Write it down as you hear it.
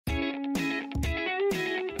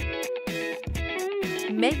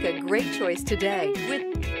Make a great choice today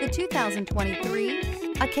with the 2023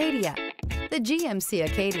 Acadia. The GMC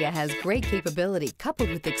Acadia has great capability coupled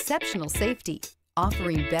with exceptional safety,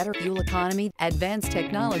 offering better fuel economy, advanced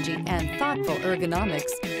technology, and thoughtful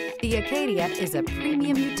ergonomics. The Acadia is a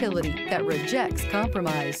premium utility that rejects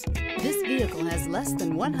compromise. This vehicle has less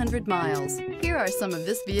than 100 miles. Here are some of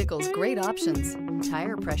this vehicle's great options: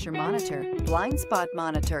 tire pressure monitor, blind spot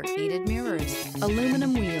monitor, heated mirrors,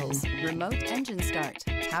 aluminum wheels, remote engine start,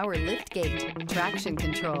 power lift gate, traction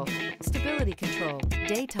control, stability control,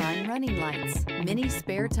 daytime running lights, mini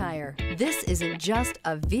spare tire. This isn't just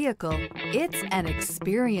a vehicle, it's an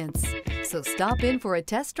experience. So stop in for a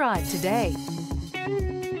test drive today.